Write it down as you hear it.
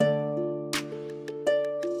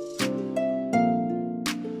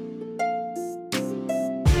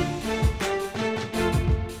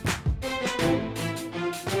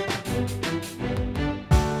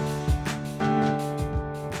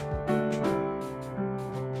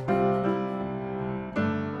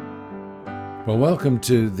Well, welcome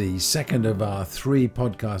to the second of our 3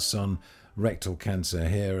 podcasts on rectal cancer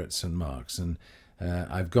here at St Mark's. And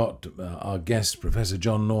I've got our guest, Professor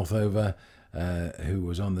John Northover, who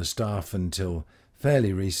was on the staff until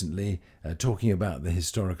fairly recently, talking about the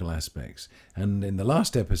historical aspects. And in the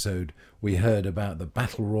last episode, we heard about the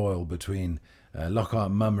battle royal between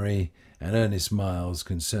Lockhart Mummery and Ernest Miles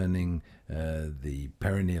concerning the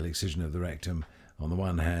perineal excision of the rectum on the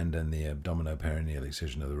one hand and the abdominoperineal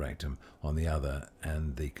excision of the rectum on the other,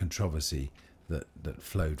 and the controversy that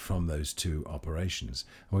flowed from those 2 operations.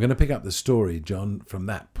 And we're going to pick up the story, John, from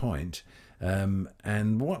that point,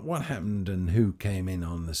 and what happened and who came in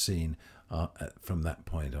on the scene from that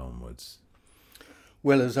point onwards.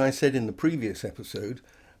 Well, as I said in the previous episode,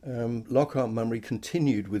 Lockhart Mummery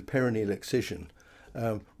continued with perineal excision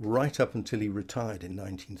right up until he retired in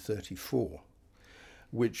 1934.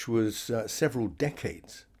 Which was several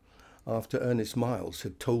decades after Ernest Miles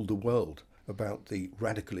had told the world about the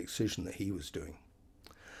radical excision that he was doing.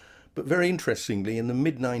 But very interestingly, in the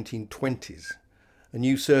mid-1920s, a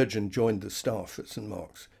new surgeon joined the staff at St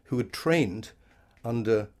Mark's who had trained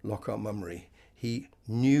under Lockhart Mummery. He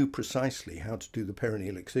knew precisely how to do the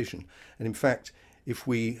perineal excision. And in fact, if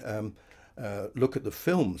we look at the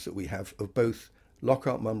films that we have of both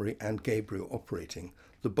Lockhart Mummery and Gabriel operating,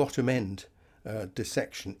 the bottom end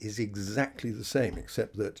dissection is exactly the same,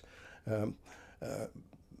 except that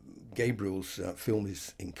Gabriel's film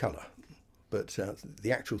is in colour, but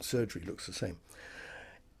the actual surgery looks the same.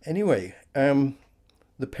 Anyway,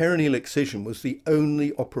 the perineal excision was the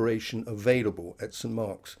only operation available at St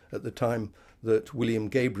Mark's at the time that William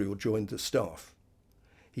Gabriel joined the staff.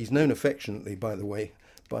 He's known affectionately, by the way,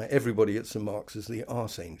 by everybody at St Mark's as the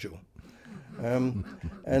Arse Angel.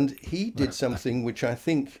 And he did something which I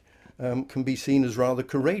think can be seen as rather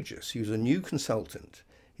courageous. He was a new consultant.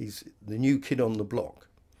 He's the new kid on the block.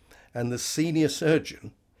 And the senior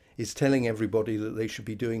surgeon is telling everybody that they should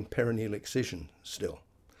be doing perineal excision still.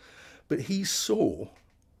 But he saw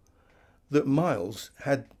that Miles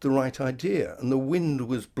had the right idea and the wind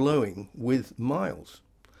was blowing with Miles.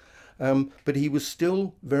 But he was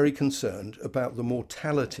still very concerned about the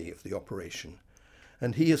mortality of the operation.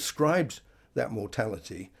 And he ascribed that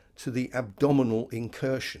mortality to the abdominal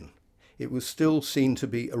incursion. It was still seen to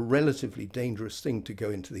be a relatively dangerous thing to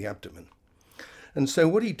go into the abdomen. And so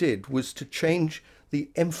what he did was to change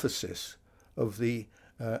the emphasis of the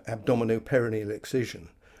abdominoperineal excision.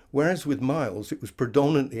 Whereas with Miles, it was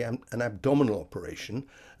predominantly an abdominal operation,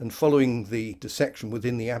 and following the dissection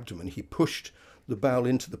within the abdomen, he pushed the bowel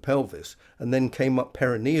into the pelvis and then came up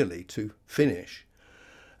perineally to finish.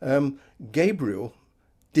 Gabriel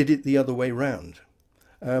did it the other way round.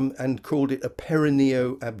 And called it a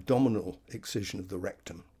perineo-abdominal excision of the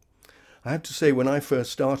rectum. I have to say, when I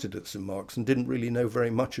first started at St Mark's and didn't really know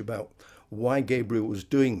very much about why Gabriel was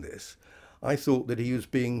doing this, I thought that he was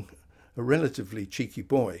being a relatively cheeky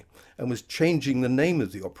boy and was changing the name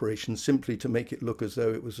of the operation simply to make it look as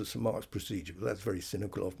though it was a St Mark's procedure. But that's very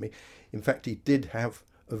cynical of me. In fact, he did have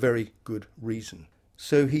a very good reason.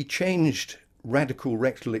 So he changed radical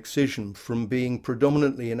rectal excision from being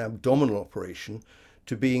predominantly an abdominal operation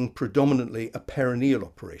to being predominantly a perineal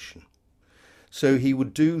operation. So he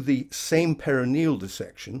would do the same perineal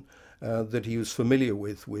dissection that he was familiar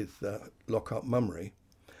with Lockhart Mummery,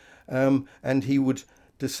 and he would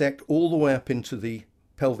dissect all the way up into the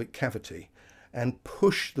pelvic cavity and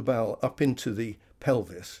push the bowel up into the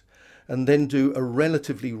pelvis, and then do a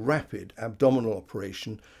relatively rapid abdominal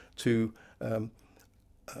operation to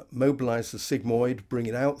mobilize the sigmoid, bring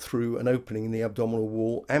it out through an opening in the abdominal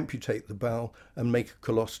wall, amputate the bowel, and make a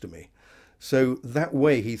colostomy. So that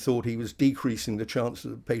way he thought he was decreasing the chance that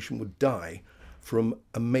the patient would die from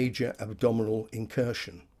a major abdominal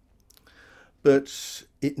incursion. But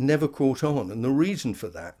it never caught on, and the reason for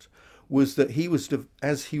that was that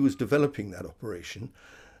as he was developing that operation,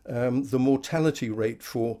 the mortality rate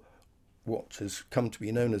for what has come to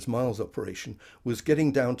be known as Miles' operation was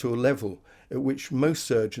getting down to a level at which most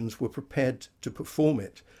surgeons were prepared to perform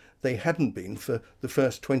it. They hadn't been for the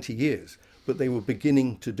first 20 years, but they were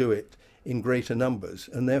beginning to do it in greater numbers,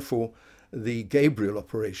 and therefore the Gabriel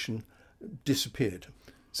operation disappeared.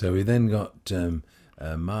 So we then got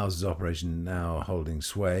Miles' operation now holding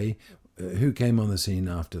sway. Who came on the scene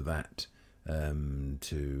after that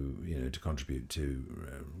to contribute to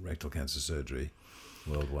rectal cancer surgery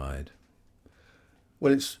worldwide?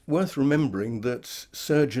 Well, it's worth remembering that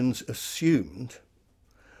surgeons assumed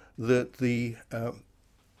that the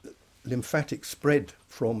lymphatic spread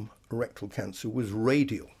from rectal cancer was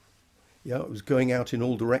radial. Yeah, it was going out in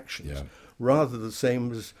all directions, rather the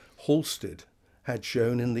same as Halsted had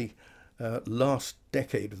shown in the last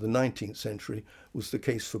decade of the 19th century was the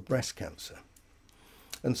case for breast cancer.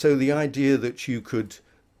 And so the idea that you could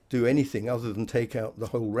do anything other than take out the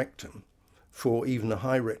whole rectum for even a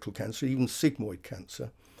high rectal cancer, even sigmoid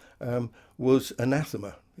cancer, was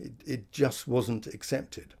anathema. It just wasn't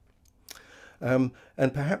accepted. And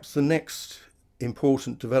perhaps the next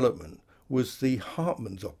important development was the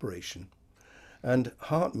Hartmann's operation. And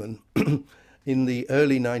Hartmann, in the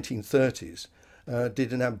early 1930s,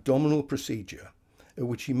 did an abdominal procedure in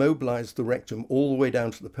which he mobilized the rectum all the way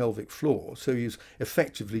down to the pelvic floor. So he was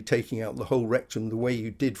effectively taking out the whole rectum the way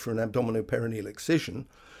you did for an abdominoperineal excision,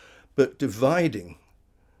 but dividing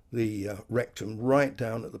the rectum right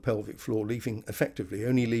down at the pelvic floor, effectively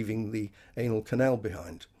only leaving the anal canal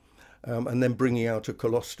behind, and then bringing out a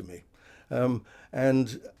colostomy.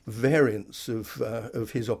 And variants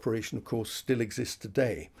of his operation, of course, still exist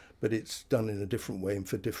today, but it's done in a different way and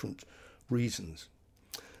for different reasons.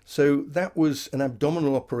 So that was an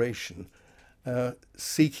abdominal operation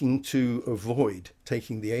seeking to avoid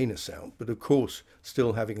taking the anus out, but of course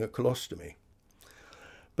still having a colostomy.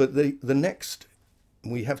 But the next,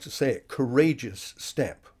 we have to say it, courageous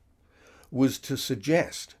step was to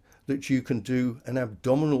suggest that you can do an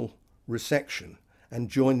abdominal resection and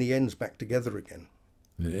join the ends back together again.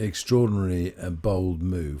 Extraordinary bold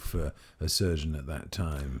move for a surgeon at that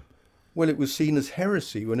time. Well, it was seen as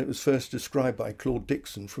heresy when it was first described by Claude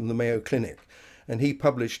Dixon from the Mayo Clinic, and he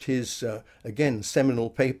published his, again, seminal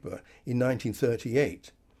paper in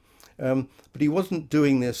 1938. But he wasn't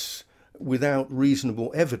doing this without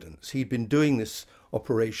reasonable evidence. He'd been doing this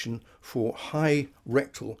operation for high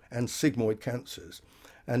rectal and sigmoid cancers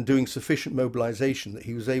and doing sufficient mobilization that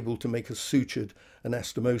he was able to make a sutured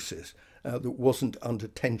anastomosis that wasn't under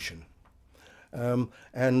tension.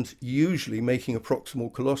 And usually making a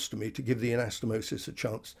proximal colostomy to give the anastomosis a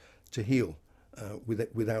chance to heal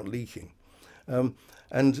without leaking.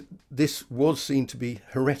 And this was seen to be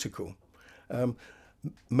heretical.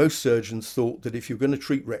 Most surgeons thought that if you're going to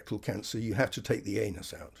treat rectal cancer, you have to take the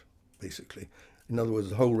anus out, basically. In other words,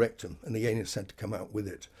 the whole rectum, and the anus had to come out with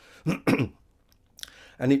it.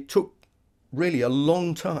 And it took really a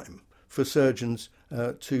long time for surgeons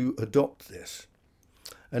to adopt this.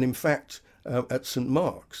 And in fact, at St.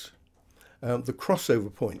 Mark's, the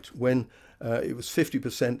crossover point when it was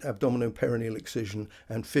 50% abdominoperineal excision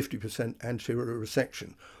and 50% anterior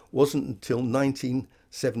resection wasn't until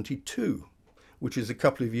 1972, which is a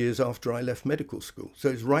couple of years after I left medical school. So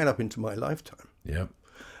it's right up into my lifetime. Yep.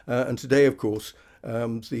 And today, of course,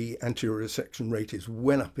 the anterior resection rate is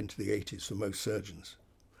well up into the 80s for most surgeons.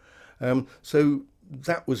 So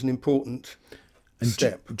that was an important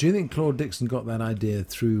step. Do you think Claude Dixon got that idea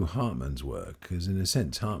through Hartmann's work? Because in a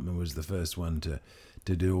sense, Hartmann was the first one to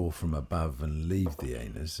do all from above and leave the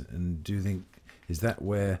anus. And do you think, is that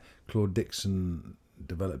where Claude Dixon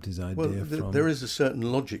developed his idea from? There is a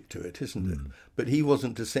certain logic to it, isn't it? But he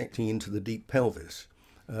wasn't dissecting into the deep pelvis.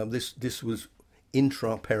 This was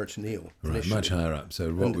intraperitoneal. Right, initially. much higher up.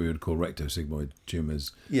 So what we would call rectosigmoid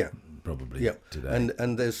tumours. Yeah. Probably today.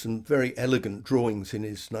 And there's some very elegant drawings in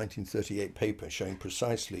his 1938 paper showing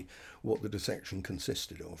precisely what the dissection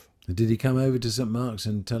consisted of. Did he come over to St. Mark's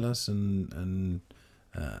and tell us? And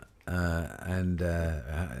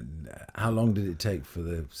how long did it take for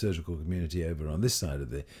the surgical community over on this side of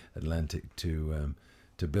the Atlantic to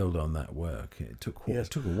build on that work? It took a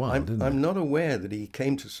while, didn't it? I'm not aware that he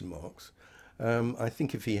came to St. Mark's. I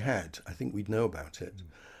think if he had, I think we'd know about it.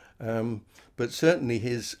 But certainly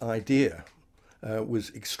his idea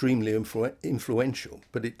was extremely influential,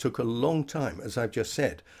 but it took a long time, as I've just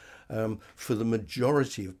said, for the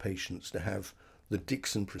majority of patients to have the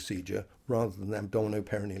Dixon procedure rather than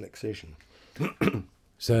abdominoperineal excision.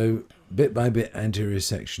 So bit by bit anterior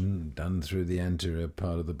section done through the anterior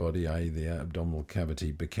part of the body, i.e. the abdominal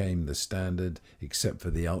cavity, became the standard, except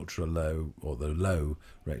for the ultra low or the low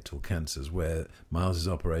rectal cancers, where Miles's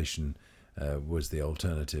operation was the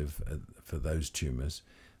alternative for those tumours.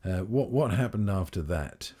 What happened after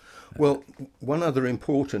that? Well, one other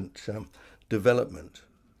important development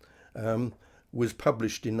was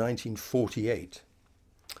published in 1948.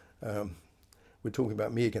 We're talking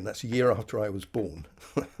about me again. That's a year after I was born.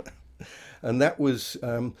 And that was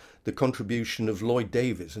the contribution of Lloyd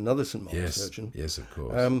Davies, another St. Mark's surgeon. Yes, of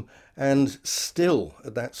course. And still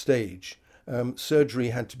at that stage, surgery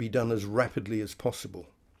had to be done as rapidly as possible.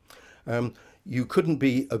 You couldn't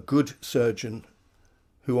be a good surgeon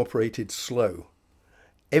who operated slow.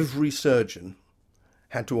 Every surgeon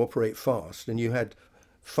had to operate fast, and you had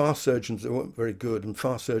fast surgeons that weren't very good and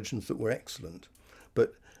fast surgeons that were excellent.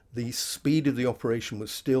 But the speed of the operation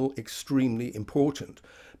was still extremely important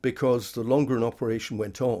because the longer an operation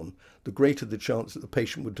went on, the greater the chance that the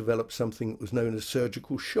patient would develop something that was known as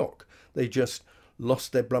surgical shock. They just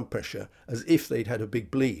lost their blood pressure as if they'd had a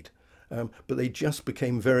big bleed, but they just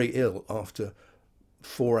became very ill after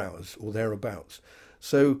 4 hours or thereabouts.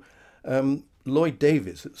 So Lloyd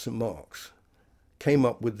Davis at St Mark's came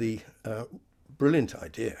up with the brilliant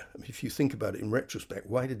idea. I mean, if you think about it in retrospect,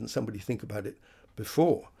 why didn't somebody think about it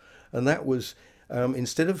before? And that was,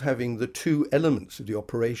 instead of having the two elements of the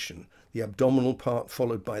operation, the abdominal part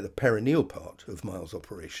followed by the perineal part of Miles'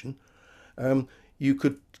 operation, you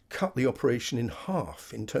could cut the operation in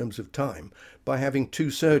half in terms of time by having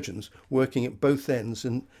two surgeons working at both ends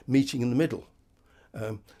and meeting in the middle.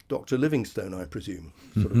 Dr. Livingstone, I presume,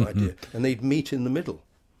 sort of idea. And they'd meet in the middle.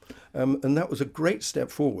 And that was a great step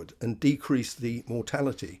forward and decreased the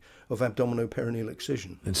mortality of abdominoperineal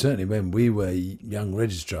excision. And certainly when we were young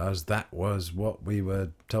registrars, that was what we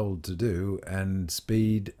were told to do. And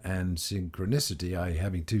speed and synchronicity, i.e.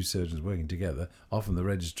 having two surgeons working together, often the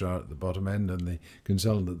registrar at the bottom end and the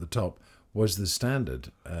consultant at the top, was the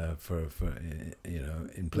standard for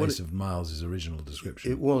in place of Miles's original description.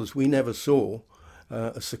 It was. We never saw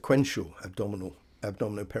a sequential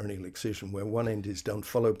abdominoperineal excision where one end is done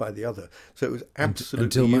followed by the other. So it was absolutely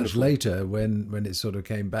until uniform. Much later when it sort of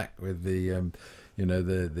came back with the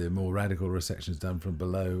the more radical resections done from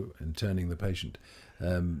below and turning the patient.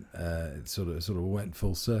 It sort of went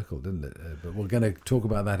full circle, didn't it? But we're going to talk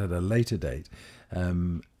about that at a later date.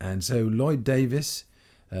 And so Lloyd Davis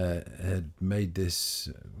had made this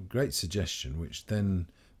great suggestion, which then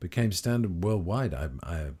became standard worldwide,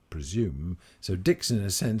 I presume. So Dixon, in a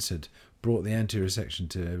sense, had brought the anterior section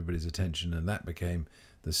to everybody's attention, and that became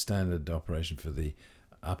the standard operation for the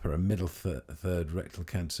upper and middle third rectal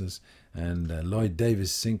cancers. And Lloyd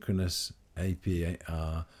Davis synchronous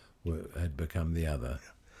APAR had become the other.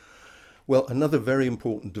 Well, another very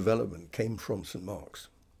important development came from St Mark's,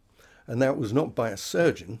 and that was not by a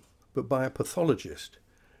surgeon, but by a pathologist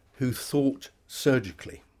who thought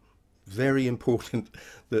surgically. Very important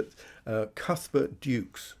that Cuthbert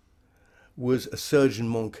Dukes was a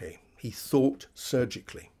surgeon manqué. He thought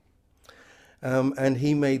surgically. And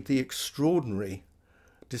he made the extraordinary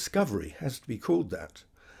discovery, has to be called that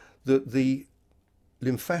the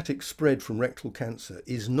lymphatic spread from rectal cancer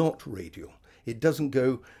is not radial. It doesn't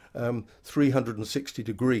go 360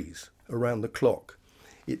 degrees around the clock.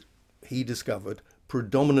 He discovered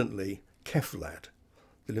predominantly cephalad.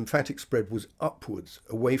 The lymphatic spread was upwards,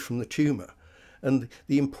 away from the tumour. And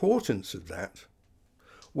the importance of that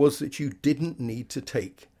was that you didn't need to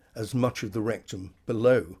take as much of the rectum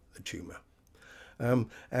below the tumour.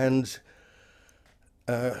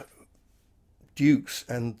 Dukes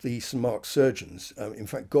and the St Mark's surgeons, in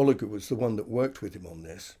fact Gallagher was the one that worked with him on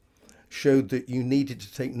this, showed that you needed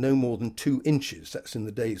to take no more than 2 inches. That's in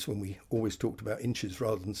the days when we always talked about inches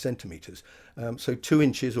rather than centimetres. So 2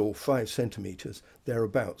 inches or 5 centimetres,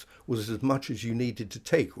 thereabouts, was as much as you needed to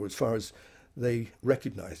take, or as far as they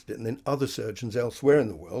recognised it. And then other surgeons elsewhere in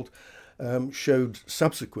the world showed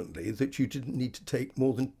subsequently that you didn't need to take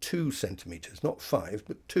more than 2 centimetres, not 5,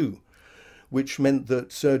 but 2, which meant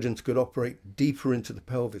that surgeons could operate deeper into the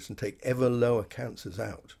pelvis and take ever lower cancers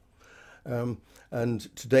out.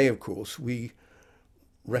 And today, of course, we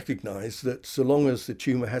recognise that so long as the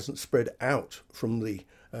tumour hasn't spread out from the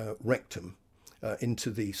rectum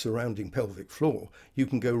into the surrounding pelvic floor, you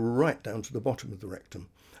can go right down to the bottom of the rectum.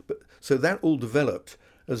 So that all developed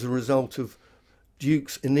as a result of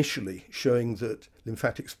Dukes initially showing that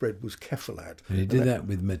lymphatic spread was cephalad. And he did that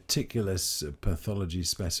with meticulous pathology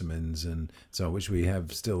specimens, and so which we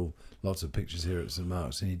have still lots of pictures here at St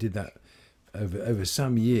Mark's. And he did that over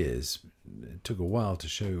some years. It took a while to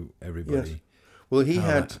show everybody. Yes. Well, he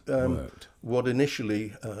had worked. what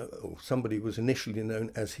initially, or somebody was initially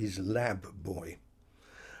known as his lab boy.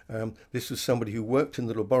 This was somebody who worked in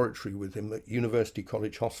the laboratory with him at University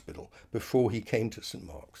College Hospital before he came to St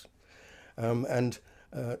Mark's. And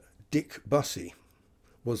Dick Bussey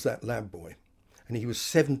was that lab boy. And he was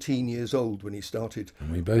 17 years old when he started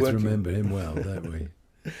And we both working. remember him well, don't we?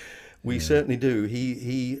 We certainly do.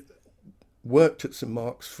 He worked at St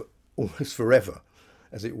Mark's for almost forever,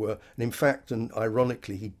 as it were. And in fact, and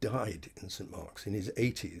ironically, he died in St Mark's in his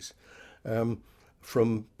 80s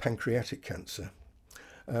from pancreatic cancer.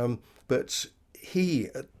 But he,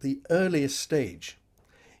 at the earliest stage,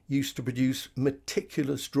 used to produce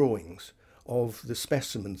meticulous drawings of the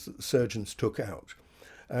specimens that the surgeons took out.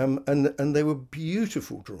 And they were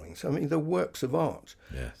beautiful drawings. I mean, they're works of art.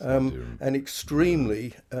 Yes, and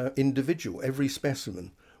extremely individual. Every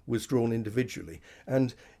specimen was drawn individually.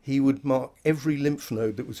 And he would mark every lymph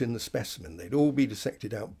node that was in the specimen. They'd all be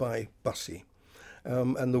dissected out by Bussey.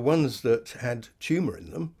 And the ones that had tumour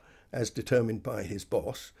in them, as determined by his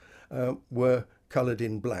boss, were coloured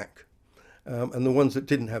in black, and the ones that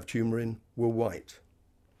didn't have tumour in were white.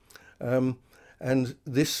 And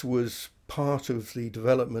this was part of the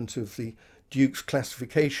development of the Duke's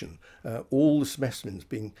classification, all the specimens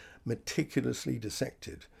being meticulously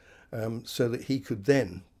dissected, so that he could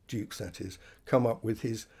then, Duke's that is, come up with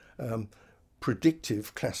his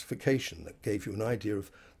predictive classification that gave you an idea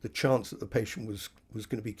of the chance that the patient was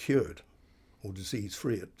going to be cured or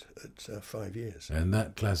disease-free at 5 years. And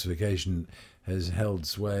that classification has held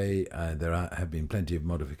sway. There have been plenty of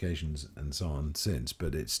modifications and so on since,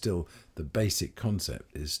 but it's still, the basic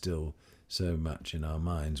concept is still so much in our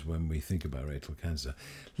minds when we think about rectal cancer.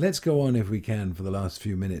 Let's go on, if we can, for the last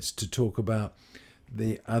few minutes to talk about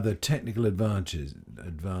the other technical advances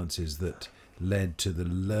that led to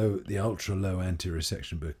the ultra low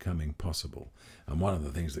anti-resection becoming possible. And one of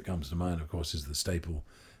the things that comes to mind, of course, is the staple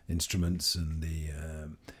instruments and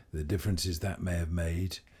the differences that may have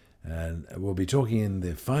made. And we'll be talking in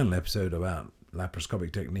the final episode about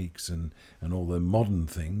laparoscopic techniques and all the modern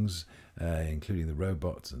things, including the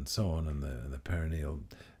robots and so on, and the perineal,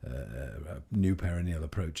 new perineal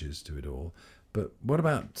approaches to it all. But what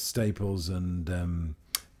about staples and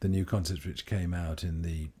the new concepts which came out in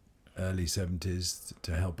the early 70s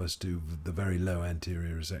to help us do the very low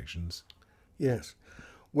anterior resections? Yes.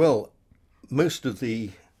 Well, most of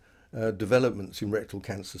the developments in rectal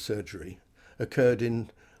cancer surgery occurred in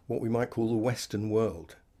what we might call the Western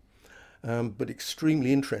world. But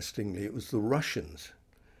extremely interestingly, it was the Russians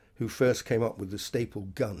who first came up with the staple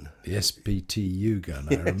gun. The SPTU gun,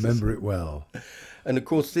 I Yes. remember it well. And of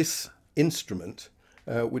course, this instrument,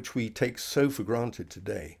 which we take so for granted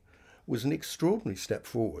today, was an extraordinary step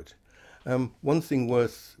forward. One thing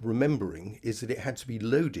worth remembering is that it had to be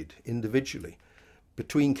loaded individually.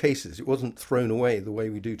 Between cases, it wasn't thrown away the way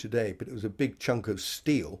we do today, but it was a big chunk of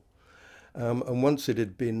steel. And once it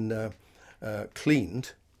had been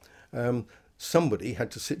cleaned, somebody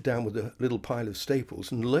had to sit down with a little pile of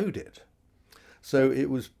staples and load it. So it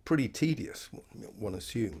was pretty tedious, one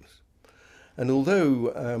assumes. And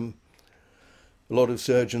although a lot of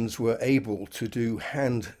surgeons were able to do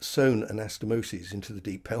hand-sewn anastomoses into the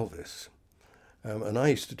deep pelvis, and I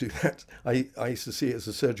used to do that. I used to see it as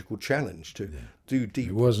a surgical challenge to do deep.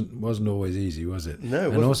 It wasn't always easy, was it? No,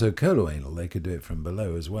 it and wasn't. also coloanal, they could do it from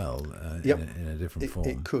below as well, Yep. in a different form.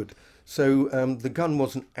 It could. So the gun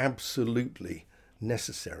wasn't absolutely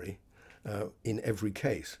necessary in every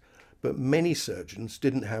case, but many surgeons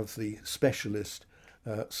didn't have the specialist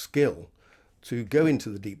skill to go into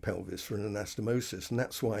the deep pelvis for an anastomosis, and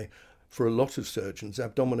that's why for a lot of surgeons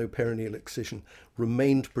abdominoperineal excision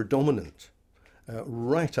remained predominant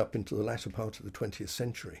right up into the latter part of the 20th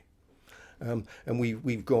century. And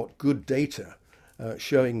we've got good data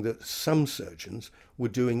showing that some surgeons were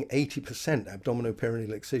doing 80%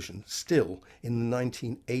 abdominoperineal excision still in the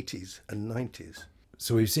 1980s and 90s.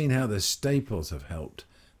 So we've seen how the staples have helped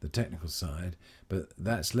the technical side, but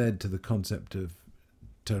that's led to the concept of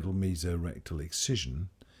total mesorectal excision,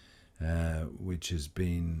 which has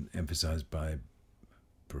been emphasized by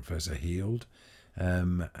Professor Heald.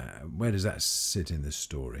 Where does that sit in this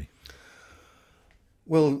story?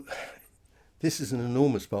 Well, this is an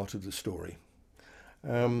enormous part of the story.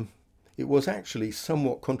 It was actually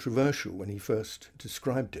somewhat controversial when he first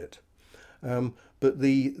described it. But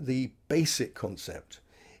the basic concept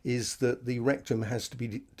is that the rectum has to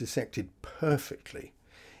be dissected perfectly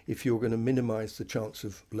if you're going to minimize the chance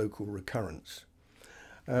of local recurrence.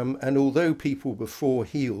 And although people before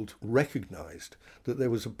Heald recognized that there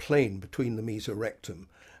was a plane between the mesorectum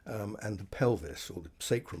and the pelvis, or the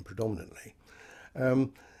sacrum predominantly,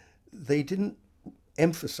 they didn't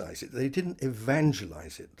emphasize it, they didn't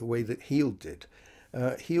evangelize it the way that Heald did.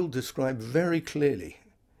 Heald described very clearly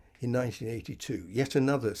in 1982, yet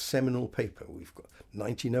another seminal paper. We've got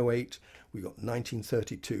 1908, we've got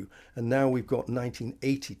 1932, and now we've got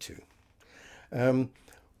 1982.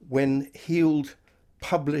 When Heald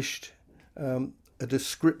published a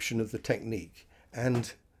description of the technique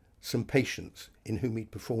and some patients in whom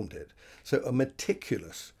he'd performed it. So a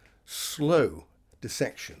meticulous, slow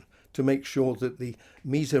dissection to make sure that the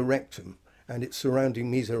mesorectum and its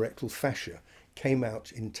surrounding mesorectal fascia came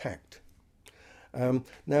out intact.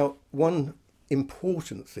 Now, one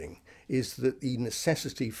important thing is that the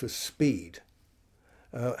necessity for speed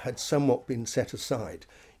had somewhat been set aside.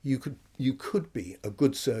 You could be a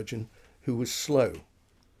good surgeon who was slow,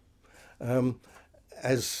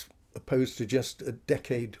 as opposed to just a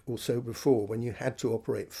decade or so before when you had to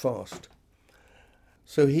operate fast.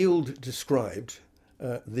 So Heald described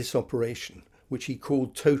this operation which he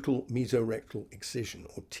called total mesorectal excision,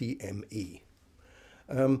 or TME.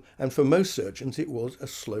 And for most surgeons, it was a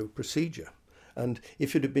slow procedure. And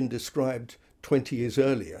if it had been described 20 years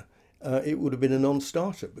earlier, it would have been a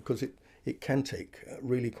non-starter, because it can take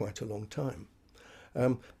really quite a long time.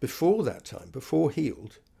 Before that time, before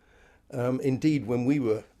Heald, indeed, when we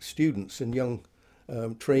were students and young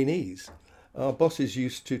trainees, our bosses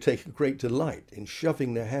used to take a great delight in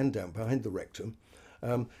shoving their hand down behind the rectum,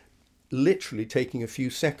 literally taking a few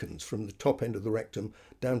seconds from the top end of the rectum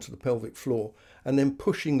down to the pelvic floor, and then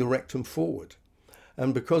pushing the rectum forward.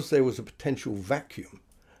 And because there was a potential vacuum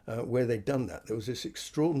where they'd done that, there was this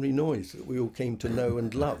extraordinary noise that we all came to know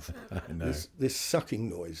and love. This sucking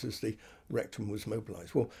noise as the rectum was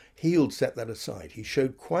mobilized. Well, Heald set that aside. He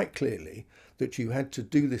showed quite clearly that you had to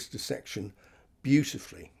do this dissection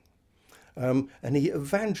beautifully. And he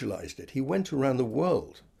evangelized it. He went around the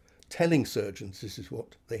world telling surgeons this is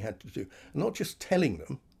what they had to do. And not just telling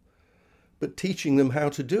them, but teaching them how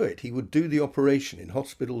to do it. He would do the operation in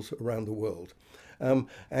hospitals around the world.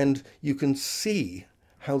 And you can see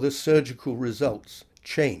how the surgical results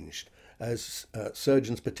changed as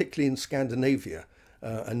surgeons, particularly in Scandinavia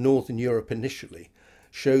and Northern Europe initially,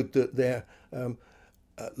 showed that their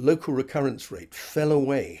local recurrence rate fell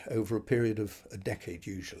away over a period of a decade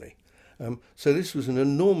usually. So this was an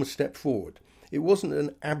enormous step forward. It wasn't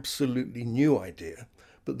an absolutely new idea,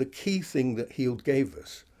 but the key thing that Heald gave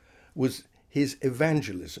us was his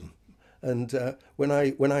evangelism. And when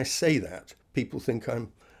I say that, people think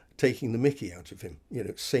I'm taking the mickey out of him,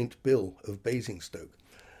 Saint Bill of Basingstoke.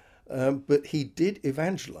 But he did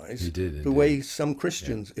evangelize the way some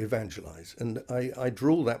Christians evangelize. And I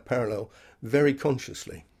draw that parallel very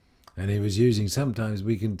consciously. And he was using, sometimes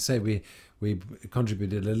we can say we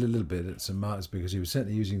contributed a little bit at St Mark's, because he was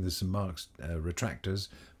certainly using the St Mark's retractors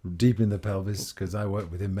deep in the pelvis, because I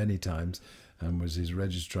worked with him many times and was his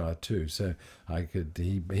registrar too. So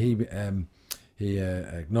he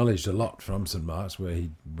acknowledged a lot from St Mark's, where he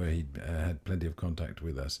had plenty of contact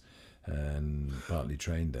with us and partly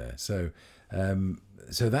trained there. So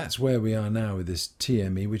that's where we are now with this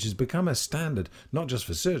TME, which has become a standard, not just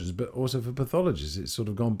for surgeons, but also for pathologists. It's sort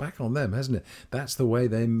of gone back on them, hasn't it? That's the way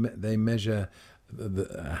they measure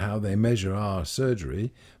how they measure our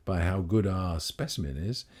surgery, by how good our specimen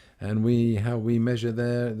is, and how we measure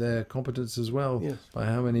their competence as well, yes, by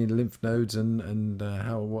how many lymph nodes and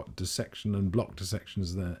what dissection and block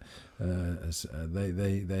dissections they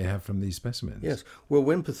have from these specimens. Yes. Well,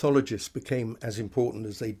 when pathologists became as important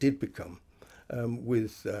as they did become,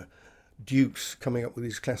 with Dukes coming up with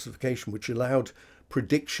his classification, which allowed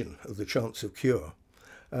prediction of the chance of cure.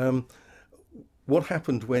 What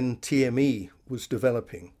happened when TME was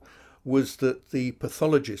developing was that the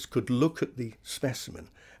pathologist could look at the specimen,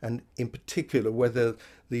 and in particular whether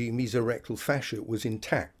the mesorectal fascia was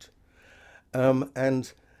intact,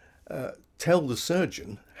 and tell the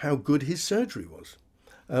surgeon how good his surgery was,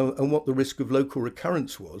 and what the risk of local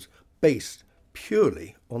recurrence was, based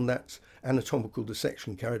purely on that anatomical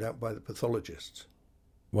dissection carried out by the pathologists.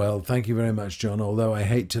 Well, thank you very much, John. Although I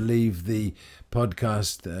hate to leave the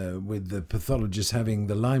podcast with the pathologists having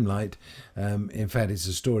the limelight, in fact, it's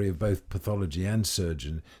a story of both pathology and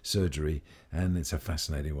surgery, and it's a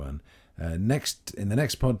fascinating one. In the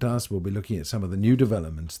next podcast, we'll be looking at some of the new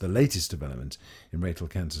developments, the latest developments in rectal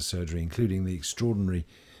cancer surgery, including the extraordinary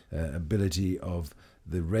ability of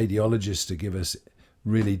the radiologist to give us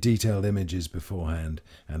really detailed images beforehand,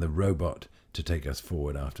 and the robot to take us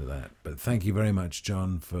forward after that. But thank you very much,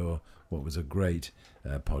 John, for what was a great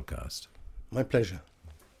podcast. My pleasure.